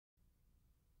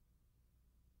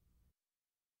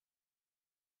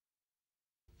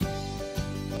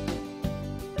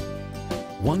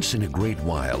Once in a great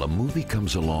while, a movie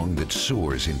comes along that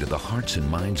soars into the hearts and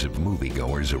minds of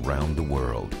moviegoers around the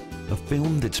world. A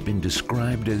film that's been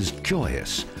described as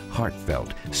joyous,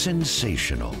 heartfelt,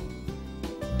 sensational.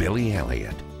 Billy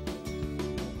Elliot.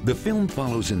 The film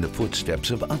follows in the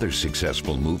footsteps of other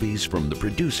successful movies from the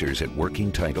producers at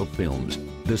Working Title Films,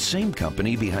 the same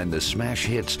company behind the smash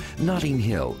hits Notting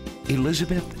Hill,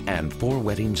 Elizabeth, and Four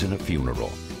Weddings and a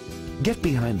Funeral. Get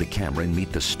behind the camera and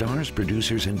meet the stars,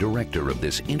 producers, and director of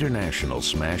this international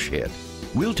smash hit.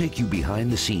 We'll take you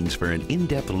behind the scenes for an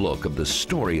in-depth look of the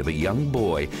story of a young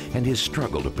boy and his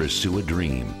struggle to pursue a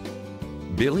dream.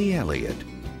 Billy Elliot,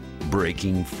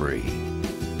 Breaking Free.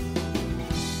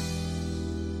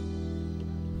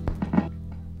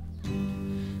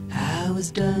 I was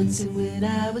dancing when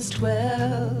I was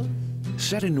 12.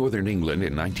 Set in northern England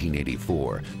in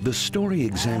 1984, the story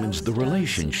examines the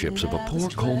relationships of a poor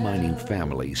coal mining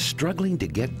family struggling to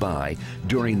get by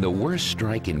during the worst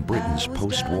strike in Britain's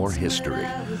post-war history,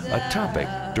 a topic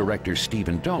director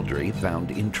Stephen Daldry found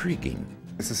intriguing.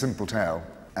 It's a simple tale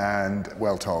and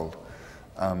well told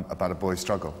about a boy's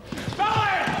struggle.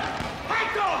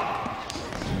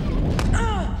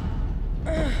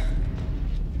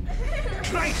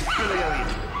 Christ, Billy Elliot.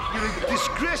 You're a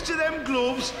disgrace to them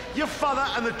gloves, your father,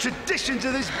 and the traditions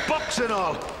of this box and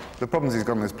all. The problems he's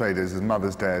got on his plate is his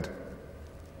mother's dead.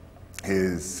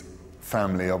 His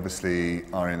family obviously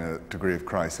are in a degree of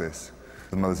crisis.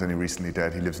 The mother's only recently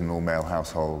dead. He lives in an all-male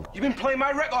household. You've been playing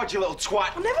my record, you little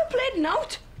twat. I never played a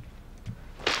note.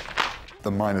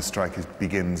 The miners' strike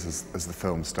begins as the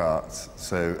film starts,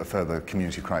 so a further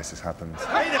community crisis happens.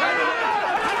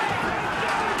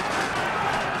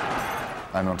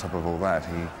 And on top of all that,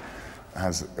 he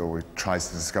tries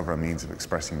to discover a means of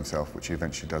expressing himself, which he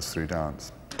eventually does through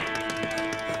dance.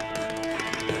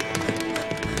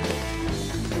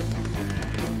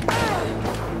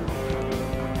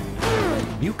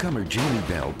 Newcomer Jamie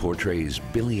Bell portrays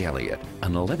Billy Elliot,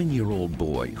 an 11-year-old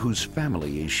boy whose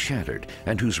family is shattered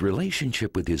and whose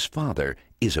relationship with his father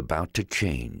is about to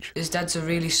change. His dad's a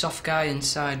really soft guy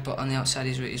inside, but on the outside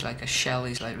he's like a shell.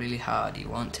 He's like really hard. He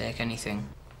won't take anything.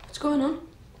 What's going on?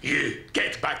 You,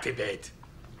 get back to bed.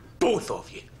 Both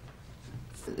of you.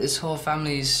 His whole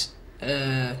family's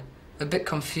a bit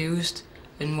confused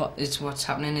in what's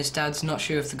happening. His dad's not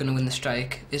sure if they're going to win the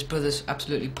strike. His brother's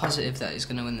absolutely positive that he's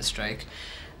going to win the strike.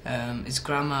 His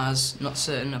grandma's not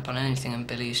certain about anything, and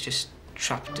Billy's just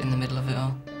trapped in the middle of it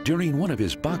all. During one of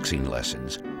his boxing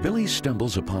lessons, Billy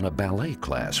stumbles upon a ballet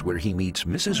class where he meets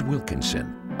Mrs.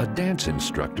 Wilkinson, a dance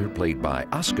instructor played by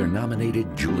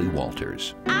Oscar-nominated Julie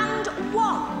Walters. And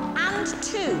 1, and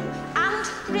 2, and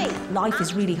 3. Life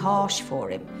is really harsh for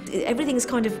him. Everything's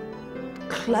kind of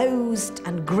closed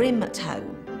and grim at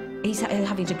home. He's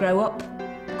having to grow up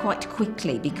quite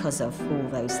quickly because of all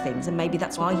those things, and maybe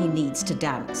that's why he needs to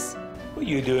dance. What are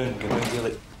you doing,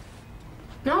 Gilly?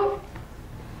 No.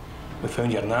 We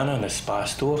found your nana in the spa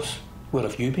stores. Where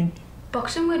have you been?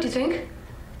 Boxing, where do you think?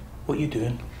 What are you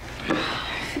doing?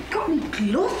 You've got me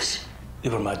gloves. They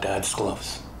were my dad's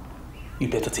gloves. You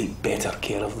better take better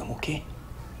care of them, OK?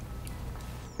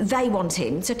 They want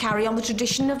him to carry on the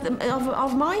tradition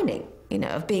of mining, you know,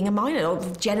 of being a miner,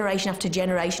 of generation after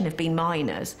generation have been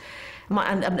miners.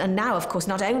 And now, of course,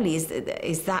 not only is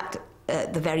that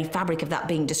the very fabric of that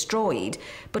being destroyed,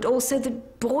 but also the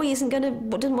boy doesn't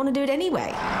want to do it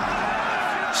anyway.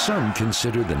 Some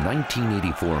consider the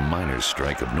 1984 miners'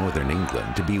 strike of Northern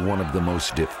England to be one of the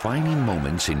most defining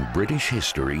moments in British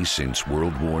history since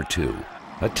World War II,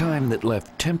 a time that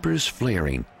left tempers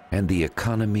flaring and the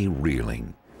economy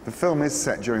reeling. The film is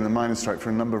set during the miners' strike for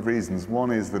a number of reasons.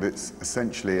 One is that it's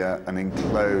essentially an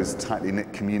enclosed, tightly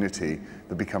knit community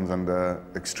that becomes under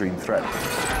extreme threat.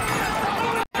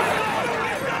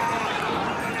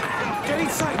 Get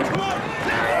inside, come on!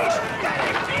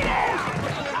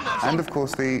 And of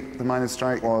course, the miners'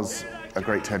 strike was a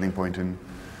great turning point in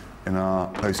our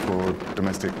post-war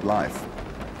domestic life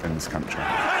in this country.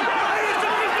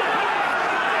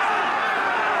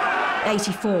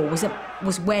 84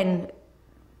 was when,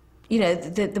 you know,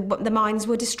 the mines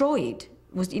were destroyed.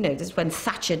 Was, you know, that's when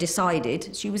Thatcher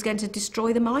decided she was going to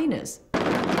destroy the miners.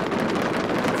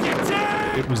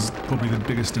 It was probably the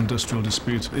biggest industrial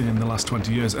dispute in the last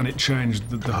 20 years, and it changed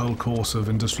the whole course of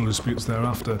industrial disputes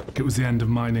thereafter. It was the end of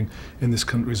mining in this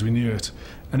country as we knew it,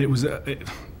 and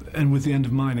and with the end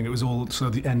of mining, it was also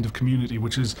the end of community,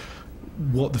 which is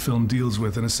what the film deals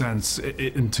with in a sense,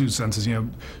 in two senses. You know,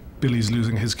 Billy's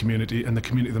losing his community, and the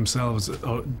community themselves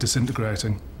are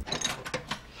disintegrating.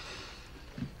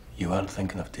 You aren't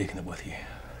thinking of taking it with you.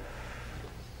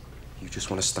 You just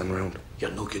want to stand around.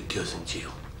 You're no good to us in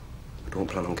jail. I don't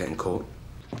plan on getting caught.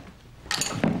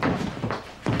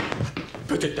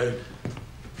 Put it down.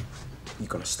 You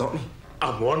gonna stop me?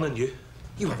 I'm warning you.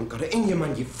 You haven't got it in you,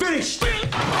 man. You're finished!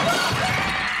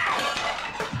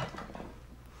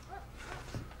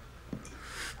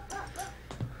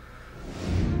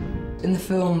 In the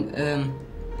film,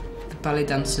 the ballet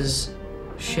dancers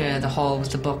share the hall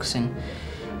with the boxing.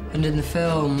 And in the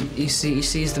film, he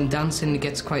sees them dancing, he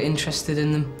gets quite interested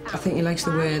in them. I think he likes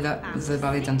the way that the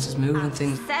ballet dancers move and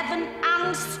things. 7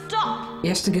 and stop! He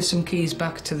has to give some keys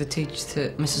back to the to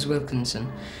Mrs.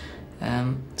 Wilkinson.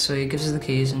 So he gives her the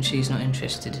keys and she's not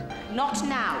interested. Not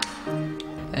now.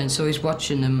 And so he's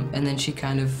watching them, and then she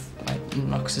kind of like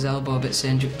knocks his elbow a bit,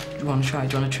 saying, "Do you want to try?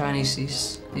 Do you want to try?" And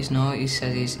he's not. He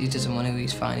says he doesn't want to.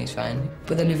 He's fine. He's fine.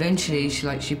 But then eventually,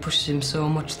 she pushes him so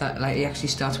much that he actually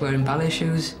starts wearing ballet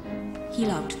shoes.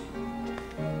 Heel out.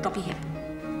 Drop your hip.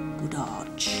 Good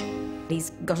arch.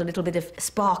 He's got a little bit of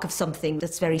spark of something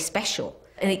that's very special,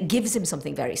 and it gives him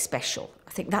something very special.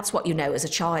 I think that's what you know as a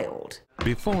child.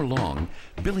 Before long,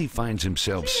 Billy finds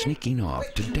himself sneaking off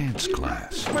to dance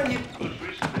class.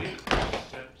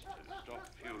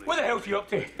 What the hell are you up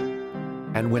to?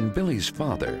 And when Billy's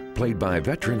father, played by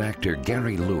veteran actor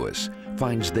Gary Lewis,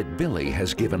 finds that Billy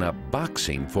has given up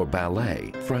boxing for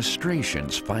ballet,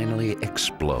 frustrations finally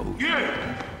explode. You!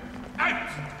 Out!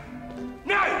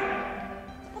 Now!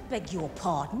 I beg your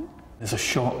pardon? There's a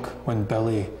shock when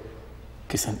Billy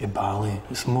gets into ballet.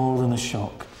 It's more than a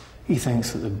shock. He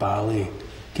thinks that the ballet,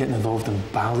 getting involved in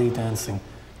ballet dancing,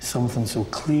 something so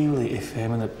clearly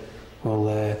effeminate, will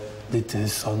lead to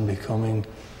his son becoming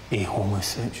a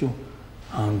homosexual.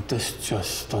 And this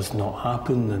just does not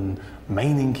happen in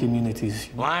mining communities.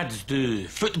 Lads do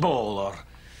football or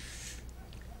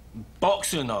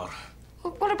boxing or...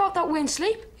 Well, what about that Wayne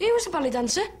Sleep? He was a ballet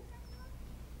dancer.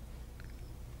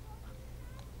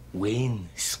 Wayne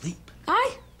Sleep.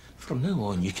 Aye. From now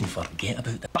on, you can forget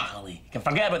about the ballet. You can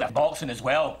forget about the boxing as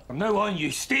well. From now on, you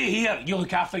stay here. You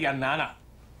look after your nana.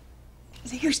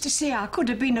 They used to say I could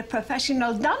have been a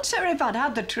professional dancer if I'd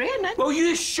had the training. Well,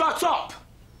 you shut up!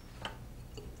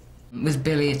 With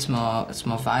Billy, it's more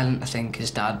violent. I think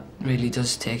his dad really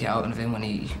does take it out of him when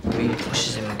he really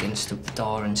pushes him against the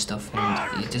door and stuff,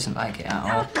 and he doesn't like it at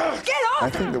all. Get off! I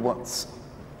think that what's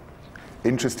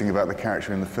interesting about the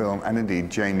character in the film, and indeed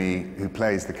Jamie, who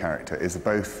plays the character, is that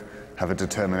both have a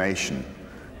determination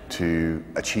to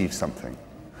achieve something,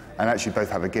 and actually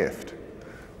both have a gift.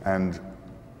 And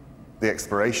the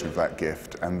exploration of that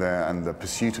gift and the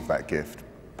pursuit of that gift,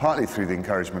 partly through the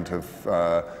encouragement of,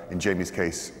 in Jamie's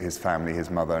case, his family,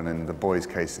 his mother, and in the boy's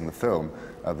case in the film,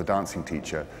 the dancing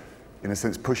teacher, in a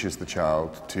sense pushes the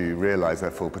child to realize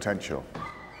their full potential.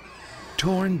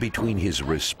 Torn between his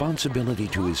responsibility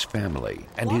to his family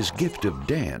and his gift of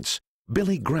dance,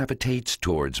 Billy gravitates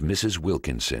towards Mrs.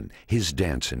 Wilkinson, his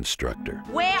dance instructor.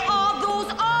 Where are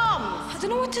those arms? I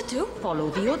don't know what to do. Follow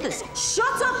the others.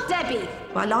 Shut up, Debbie!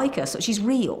 I like her, so she's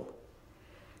real.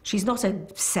 She's not a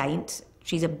saint.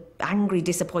 She's an angry,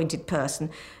 disappointed person.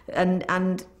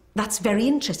 And that's very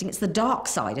interesting. It's the dark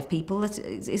side of people that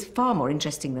is far more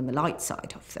interesting than the light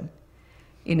side of them.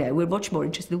 You know, we're much more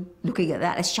interested in looking at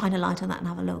that. Let's shine a light on that and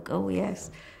have a look. Oh,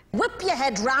 yes. Whip your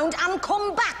head round and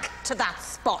come back to that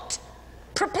spot.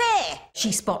 Prepare.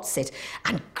 She spots it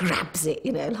and grabs it,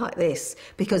 you know, like this,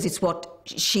 because it's what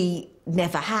she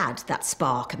never had, that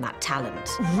spark and that talent.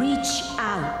 Reach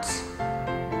out.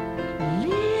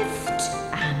 Lift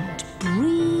and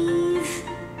breathe.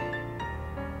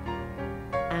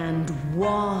 And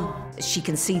one. She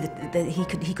can see that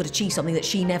he could achieve something that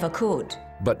she never could.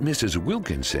 But Mrs.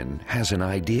 Wilkinson has an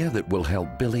idea that will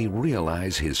help Billy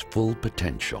realize his full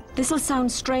potential. This'll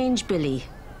sound strange, Billy,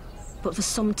 but for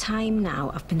some time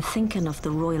now I've been thinking of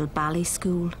the Royal Ballet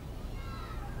School.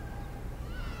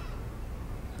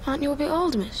 Aren't you a bit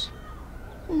old, miss?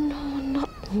 No,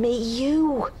 not me,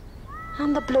 you.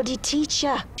 I'm the bloody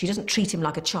teacher. She doesn't treat him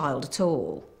like a child at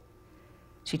all.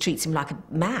 She treats him like a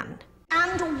man.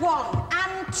 And one,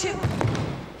 and two.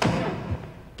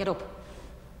 Get up.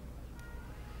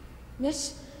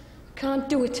 Miss, can't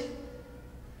do it.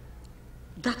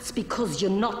 That's because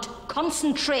you're not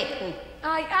concentrating.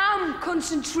 I am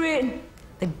concentrating.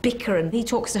 They bicker and he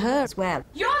talks to her as well.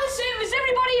 You're the same as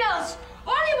everybody else.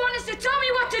 All you want is to tell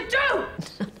me what to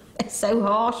do. They're so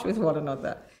harsh with one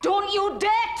another. Don't you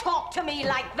dare talk to me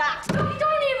like that. Look, you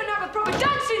don't even have a proper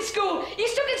dancing school. You're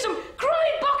stuck in some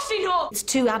crummy boxing hall. It's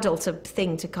too adult a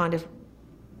thing to kind of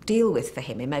deal with for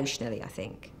him emotionally, I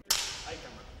think.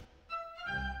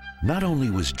 Not only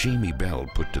was Jamie Bell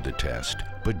put to the test,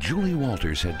 but Julie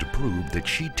Walters had to prove that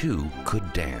she too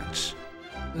could dance.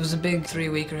 It was a big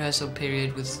 3-week rehearsal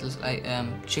period with like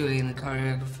Julie and the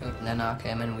choreographer, and then I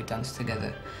came in and we danced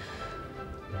together.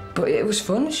 But it was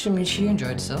fun. I mean, she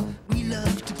enjoyed herself. We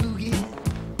love to boogie.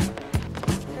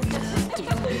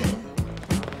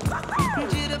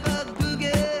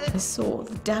 I saw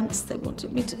the dance they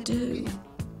wanted me to do.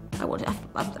 I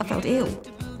felt ill.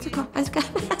 I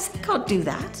can't do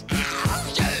that.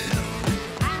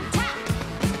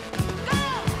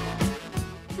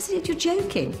 I said, you're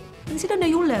joking. And they said, oh, no,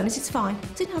 you'll learn it, it's fine.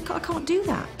 I said, no, I can't do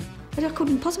that. I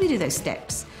couldn't possibly do those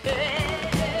steps.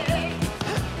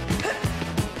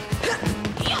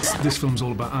 This film's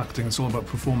all about acting, it's all about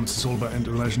performance, it's all about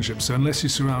interrelationships. So unless you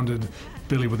surrounded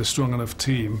Billy with a strong enough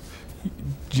team,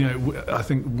 you know, I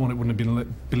think, one, it wouldn't have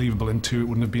been believable, and two, it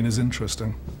wouldn't have been as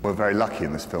interesting. We're very lucky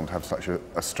in this film to have such a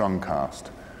strong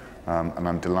cast, and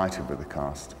I'm delighted with the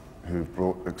cast, who've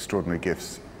brought extraordinary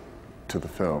gifts to the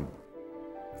film.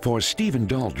 For Stephen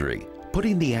Daldry,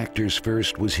 putting the actors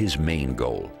first was his main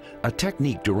goal, a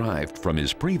technique derived from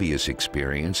his previous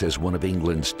experience as one of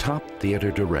England's top theatre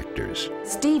directors.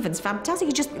 Stephen's fantastic.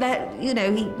 He just, you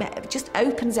know, he just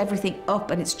opens everything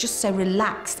up, and it's just so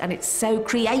relaxed and it's so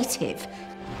creative.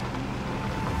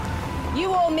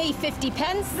 You owe me 50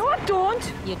 pence. No, I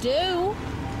don't. You do.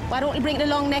 Why don't you bring it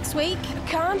along next week? I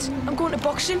can't. I'm going to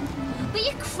boxing. Will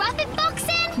you crap at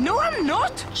boxing? No, I'm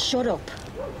not. Shut up.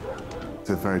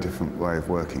 It's a very different way of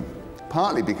working.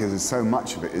 Partly because so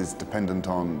much of it is dependent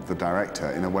on the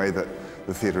director, in a way that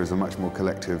the theatre is a much more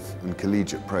collective and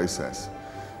collegiate process,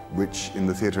 which in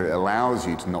the theatre it allows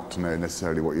you to not to know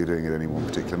necessarily what you're doing at any one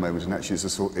particular moment, and actually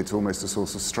it's almost a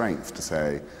source of strength to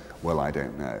say, well, I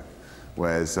don't know.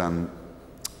 Whereas in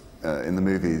the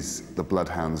movies, the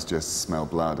bloodhounds just smell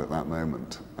blood at that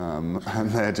moment, and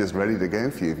they're just ready to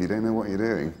go for you if you don't know what you're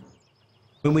doing.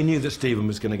 When we knew that Stephen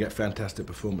was going to get fantastic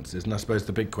performances, and I suppose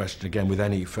the big question, again, with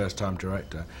any first-time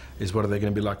director, is what are they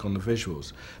going to be like on the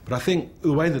visuals? But I think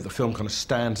the way that the film kind of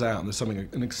stands out, and there's something,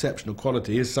 an exceptional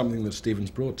quality, is something that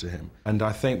Stephen's brought to him. And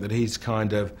I think that he's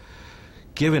kind of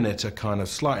given it a kind of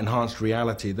slight enhanced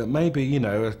reality that maybe, you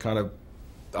know, a kind of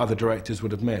other directors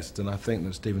would have missed, and I think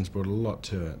that Stephen's brought a lot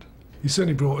to it. He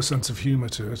certainly brought a sense of humour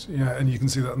to it, yeah, and you can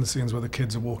see that in the scenes where the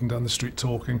kids are walking down the street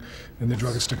talking, and they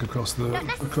drag a stick across the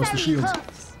shields.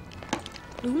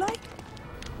 Blue light?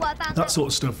 What about that sort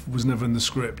of stuff was never in the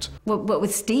script. Well, but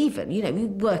with Stephen, you know, we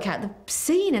work out the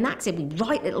scene and act it. We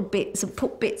write little bits and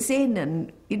put bits in,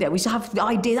 and you know, we have the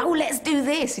ideas. Oh, let's do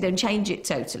this, you know, and change it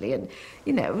totally, and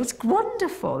you know, it was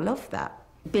wonderful. Love that.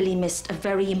 Billy missed a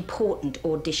very important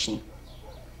audition.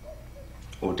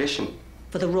 Audition?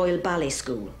 For the Royal Ballet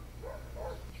School.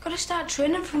 You've got to start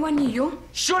training from when you're young.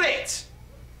 Shut it!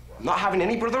 I'm not having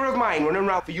any brother of mine running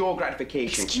around for your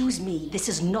gratification. Excuse me, this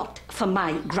is not for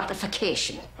my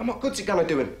gratification. And what good's it gonna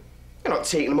do him? You're not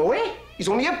taking him away. He's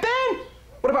only a bairn.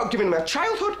 What about giving him a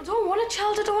childhood? I don't want a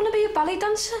child. I don't want to be a ballet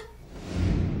dancer.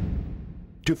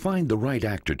 To find the right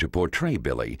actor to portray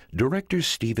Billy, director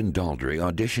Stephen Daldry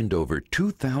auditioned over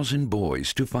 2,000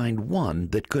 boys to find one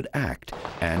that could act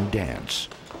and dance.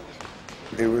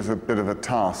 It was a bit of a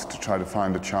task to try to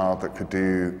find a child that could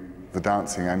do the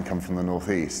dancing and come from the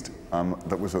northeast,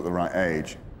 that was at the right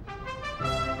age.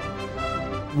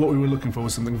 What we were looking for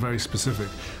was something very specific.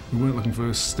 We weren't looking for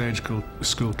a stage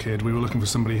school kid, we were looking for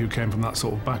somebody who came from that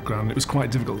sort of background. It was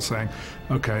quite difficult saying,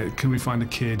 OK, can we find a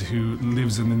kid who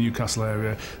lives in the Newcastle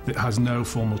area that has no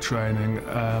formal training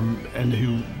and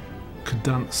who could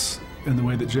dance in the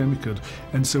way that Jamie could?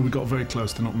 And so we got very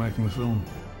close to not making the film.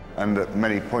 And at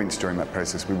many points during that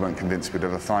process, we weren't convinced we'd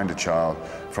ever find a child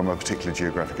from a particular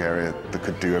geographic area that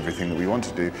could do everything that we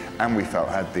wanted to do, and we felt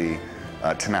had the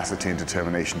tenacity and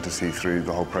determination to see through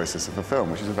the whole process of the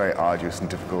film, which is a very arduous and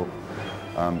difficult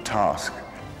task.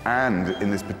 And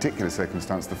in this particular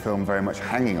circumstance, the film very much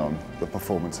hanging on the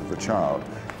performance of the child.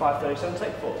 5:37,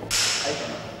 take 4.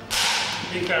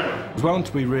 New camera.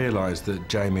 Once we realised that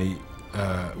Jamie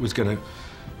was going to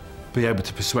be able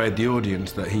to persuade the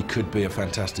audience that he could be a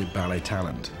fantastic ballet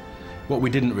talent, what we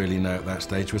didn't really know at that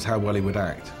stage was how well he would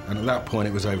act. And at that point,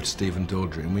 it was over to Stephen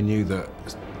Daldry, and we knew that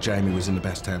Jamie was in the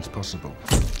best hands possible.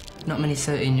 Not many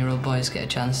 13-year-old boys get a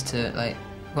chance to, like,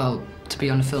 well, to be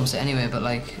on a film set anyway, but,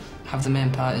 like, have the main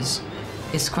part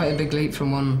it's quite a big leap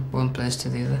from one place to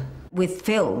the other. With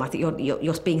film, I think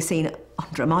you're being seen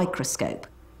under a microscope.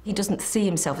 He doesn't see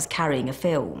himself as carrying a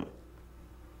film.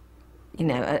 You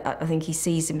know, I think he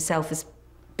sees himself as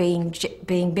being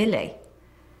Billy,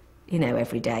 you know,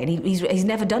 every day. And he's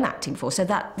never done acting before, so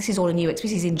this is all a new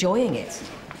experience. He's enjoying it.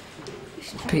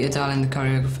 Peter Darling, the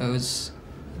choreographer, was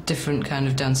a different kind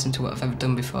of dancing to what I've ever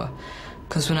done before.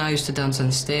 Because when I used to dance on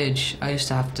stage, I used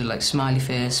to have to, like, smiley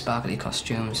face, sparkly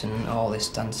costumes and all this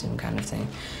dancing kind of thing.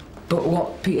 But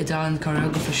what Peter Darling, the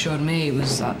choreographer, showed me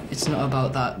was that it's not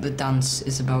about that. The dance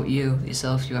is about you,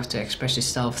 yourself. You have to express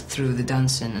yourself through the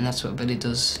dancing, and that's what Billy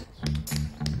does.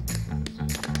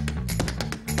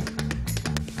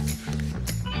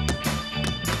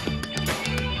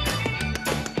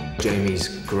 Jamie's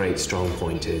great strong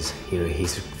point is, you know,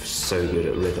 he's so good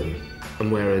at rhythm.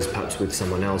 And whereas perhaps with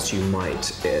someone else you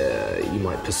might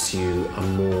pursue a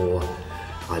more,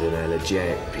 I don't know,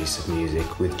 elegiac piece of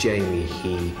music. With Jamie,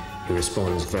 he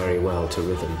responds very well to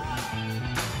rhythm.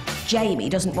 Jamie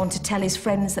doesn't want to tell his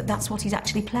friends that that's what he's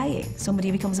actually playing. Somebody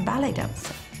who becomes a ballet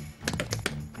dancer.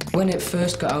 When it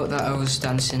first got out that I was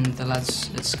dancing, the lads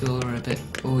at school were a bit,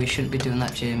 oh, you shouldn't be doing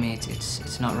that, Jamie.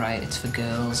 It's not right. It's for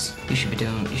girls. You should be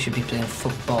playing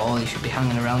football. You should be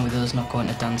hanging around with us, not going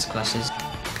to dance classes.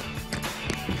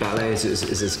 Ballet is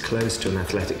as close to an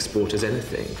athletic sport as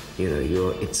anything. You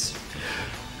know,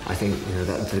 I think, you know,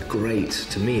 that the great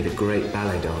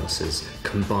ballet dancers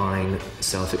combine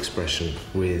self-expression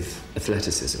with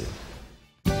athleticism.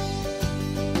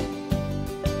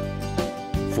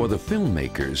 For the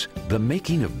filmmakers, the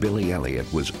making of Billy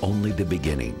Elliot was only the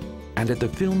beginning. And at the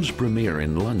film's premiere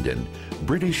in London,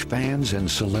 British fans and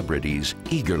celebrities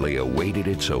eagerly awaited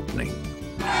its opening.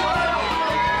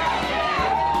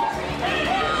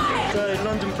 So,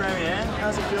 London premiere,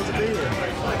 how's it feel to be here?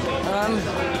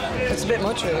 It's a bit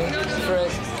much, really, for a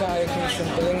guy who comes from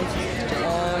Billing.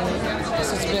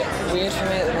 It's a bit weird for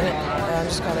me at the minute. I'm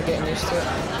just kind of getting used to it.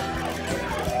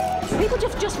 People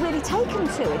have just really taken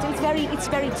to it. It's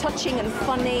very touching and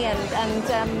funny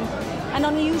and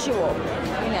unusual,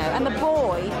 you know. And the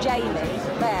boy, Jamie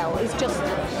Bell, is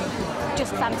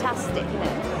just fantastic, you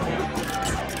know.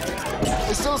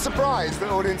 We're still surprised that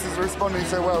audiences are responding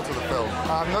so well to the film.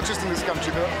 Not just in this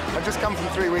country, but I've just come from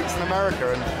 3 weeks in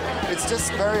America, and it's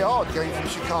just very odd going from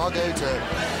Chicago to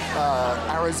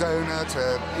Arizona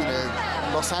to, you know,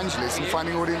 Los Angeles and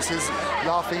finding audiences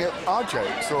laughing at our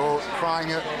jokes or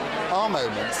crying at our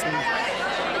moments. And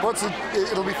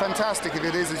it'll be fantastic if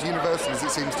it is as universal as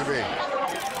it seems to be.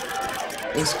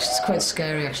 It's quite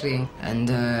scary, actually, and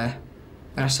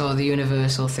when I saw the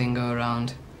Universal thing go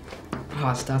around,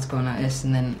 it starts going like this,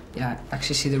 and then I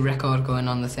actually see the record going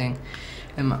on the thing,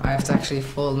 and I have to actually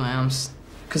fold my arms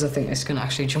because I think it's going to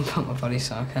actually jump out my body,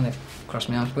 so I kind of crossed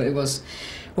my arms. But it was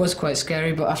quite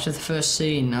scary, but after the first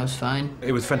scene, I was fine.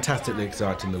 It was fantastically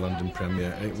exciting, the London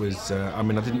premiere. It was, I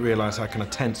mean, I didn't realise how kind of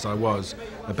tense I was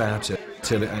about it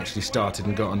till it actually started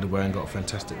and got underway and got a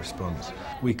fantastic response.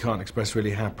 We can't express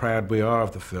really how proud we are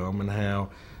of the film and how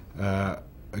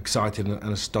excited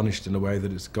and astonished in a way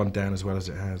that it's gone down as well as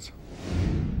it has.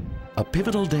 A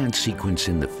pivotal dance sequence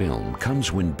in the film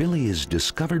comes when Billy is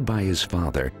discovered by his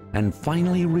father and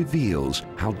finally reveals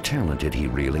how talented he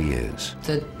really is.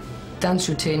 The dance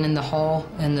routine in the hall,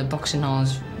 in the boxing hall,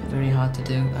 is very hard to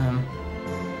do.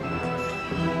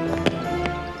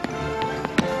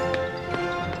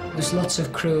 There's lots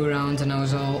of crew around, and I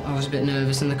was a bit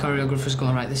nervous, and the choreographer's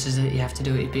going, right, this is it, you have to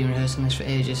do it, you've been rehearsing this for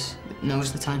ages,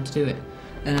 now's the time to do it.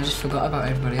 And I just forgot about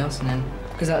everybody else, and then,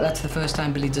 because that's the first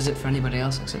time Billy does it for anybody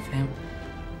else except for him.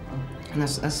 And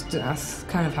that's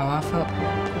kind of how I felt.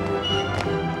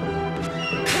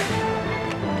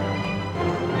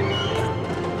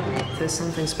 There's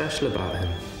something special about him,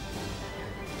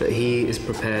 that he is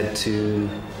prepared to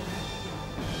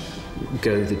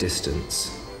go the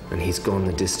distance, and he's gone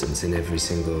the distance in every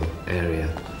single area.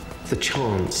 The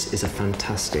chance is a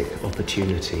fantastic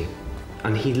opportunity,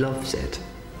 and he loves it.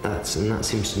 And that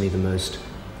seems to me the most,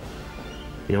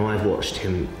 you know, I've watched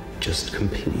him just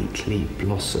completely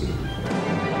blossom.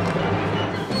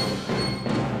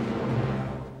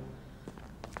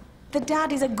 The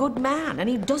dad is a good man, and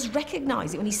he does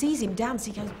recognise it. When he sees him dance,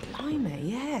 he goes, blimey,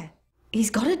 yeah.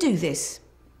 He's got to do this.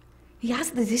 He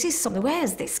has, this is something, where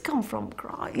has this come from,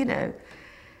 you know?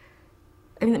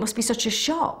 I mean, it must be such a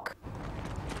shock.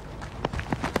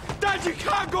 Dad, you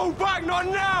can't go back, not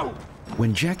now!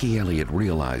 When Jackie Elliot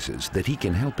realizes that he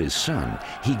can help his son,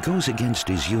 he goes against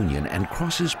his union and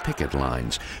crosses picket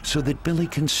lines so that Billy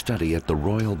can study at the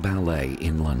Royal Ballet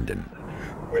in London.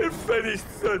 We're finished,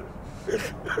 son.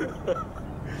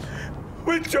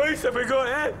 What choice have we got,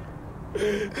 eh?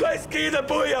 Let's give the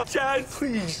boy a chance.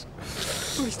 Please.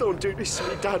 Please don't do this to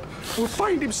me, Dad. We'll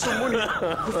find him some money.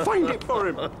 We'll find it for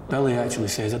him. Billy actually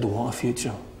says, I don't want a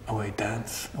future. I want to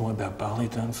dance. I want to be a ballet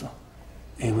dancer.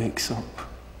 He wakes up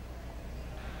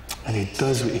and he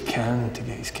does what he can to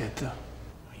get his kid there.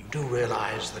 You do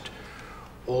realise that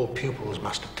all pupils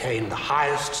must attain the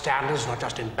highest standards, not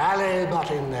just in ballet, but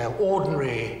in their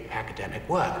ordinary academic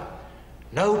work.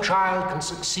 No child can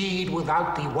succeed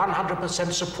without the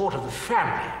 100% support of the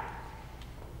family.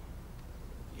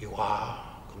 You are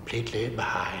completely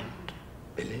behind,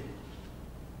 Billy.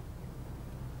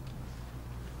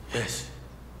 Yes.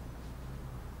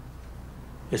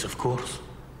 Yes, of course.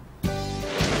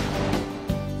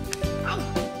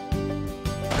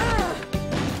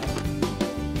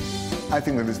 I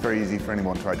think that it's very easy for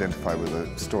anyone to identify with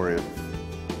a story of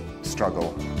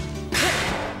struggle.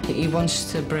 He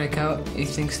wants to break out. He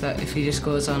thinks that if he just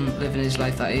goes on living his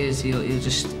life that he is, he'll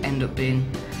just end up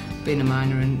being a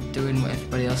miner and doing what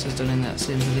everybody else has done in that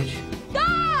same village.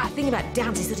 The thing about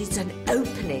dance is that it's an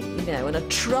opening, you know, and a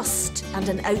trust and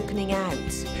an opening out.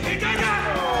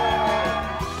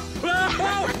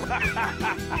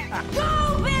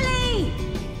 Go, Billy!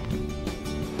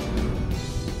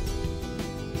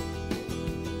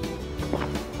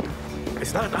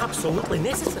 Is that absolutely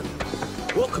necessary?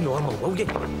 Walk normal, will you?